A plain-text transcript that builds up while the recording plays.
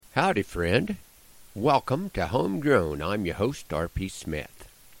Howdy, friend. Welcome to Homegrown. I'm your host, R.P. Smith.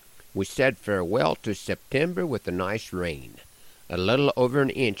 We said farewell to September with a nice rain. A little over an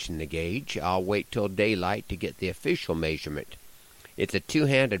inch in the gauge. I'll wait till daylight to get the official measurement. It's a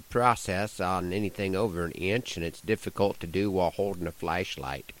two-handed process on anything over an inch, and it's difficult to do while holding a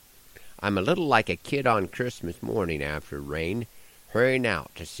flashlight. I'm a little like a kid on Christmas morning after rain, hurrying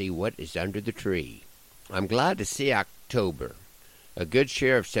out to see what is under the tree. I'm glad to see October. A good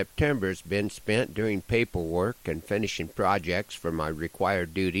share of September has been spent doing paperwork and finishing projects for my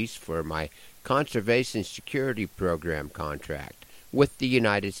required duties for my Conservation Security Program contract with the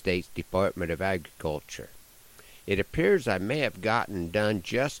United States Department of Agriculture. It appears I may have gotten done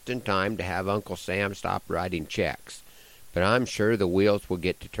just in time to have Uncle Sam stop writing checks, but I'm sure the wheels will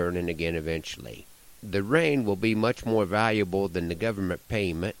get to turning again eventually. The rain will be much more valuable than the government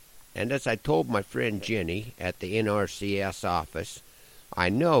payment, and as I told my friend Jenny at the NRCS office, I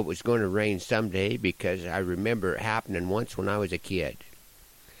know it was going to rain someday because I remember it happening once when I was a kid.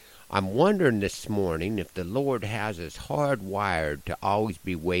 I'm wondering this morning if the Lord has us hardwired to always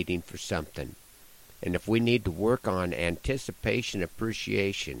be waiting for something, and if we need to work on anticipation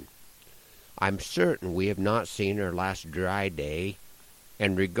appreciation. I'm certain we have not seen our last dry day,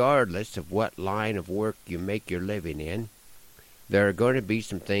 and regardless of what line of work you make your living in, there are going to be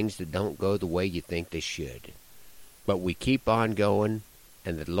some things that don't go the way you think they should. But we keep on going,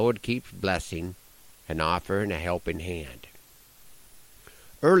 and the Lord keeps blessing and offering a helping hand.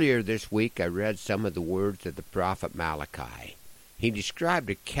 Earlier this week I read some of the words of the prophet Malachi. He described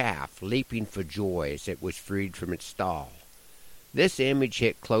a calf leaping for joy as it was freed from its stall. This image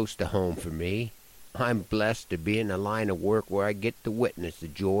hit close to home for me. I'm blessed to be in a line of work where I get to witness the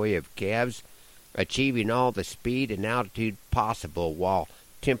joy of calves achieving all the speed and altitude possible while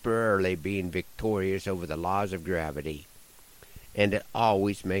temporarily being victorious over the laws of gravity. And it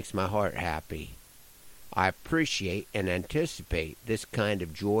always makes my heart happy. I appreciate and anticipate this kind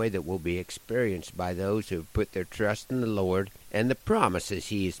of joy that will be experienced by those who have put their trust in the Lord and the promises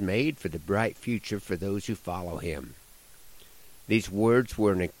He has made for the bright future for those who follow Him. These words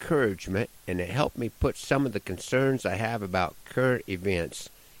were an encouragement, and it helped me put some of the concerns I have about current events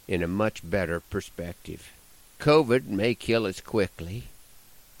in a much better perspective. COVID may kill us quickly.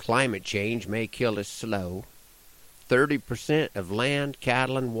 Climate change may kill us slow. 30% of land,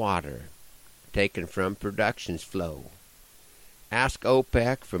 cattle, and water taken from production's flow. Ask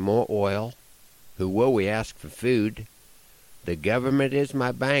OPEC for more oil. Who will we ask for food? The government is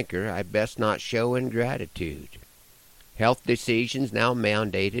my banker. I best not show ingratitude. Health decisions now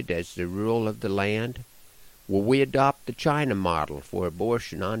mandated as the rule of the land. Will we adopt the China model for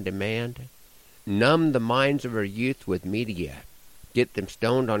abortion on demand? Numb the minds of our youth with media? Get them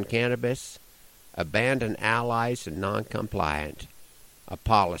stoned on cannabis? Abandon allies and non-compliant? A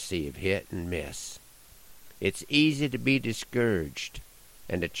policy of hit and miss. It's easy to be discouraged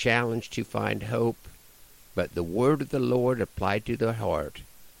and a challenge to find hope, but the word of the Lord applied to the heart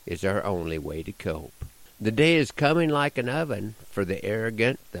is our only way to cope. The day is coming like an oven for the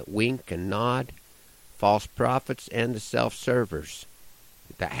arrogant that wink and nod, false prophets and the self-servers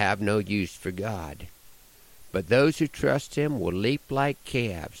that have no use for God. But those who trust Him will leap like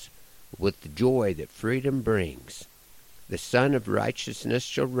calves with the joy that freedom brings. The Sun of Righteousness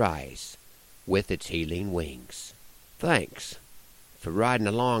shall rise with its healing wings. Thanks for riding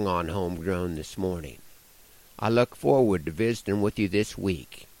along on Homegrown this morning. I look forward to visiting with you this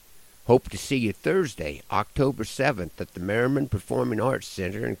week. Hope to see you Thursday, October 7th at the Merriman Performing Arts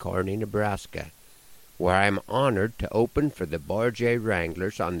Center in Kearney, Nebraska, where I am honored to open for the Bar J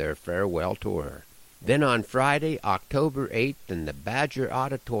Wranglers on their farewell tour. Then on Friday, October 8th in the Badger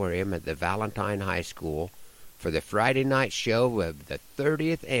Auditorium at the Valentine High School for the Friday night show of the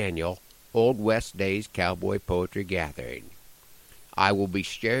 30th annual Old West Days Cowboy Poetry Gathering. I will be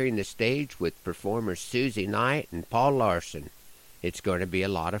sharing the stage with performers Susie Knight and Paul Larson. It's going to be a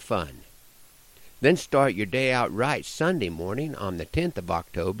lot of fun. Then start your day out right Sunday morning on the 10th of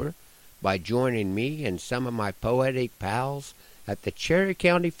October by joining me and some of my poetic pals at the Cherry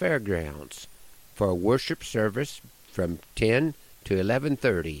County Fairgrounds for a worship service from 10 to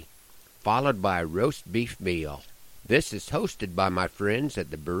 11:30, followed by a roast beef meal. This is hosted by my friends at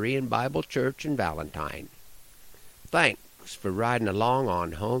the Berean Bible Church in Valentine. Thanks for riding along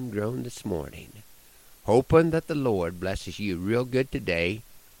on Homegrown this morning. Hoping that the Lord blesses you real good today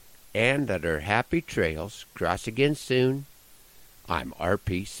and that our happy trails cross again soon. I'm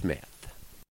R.P. Smith.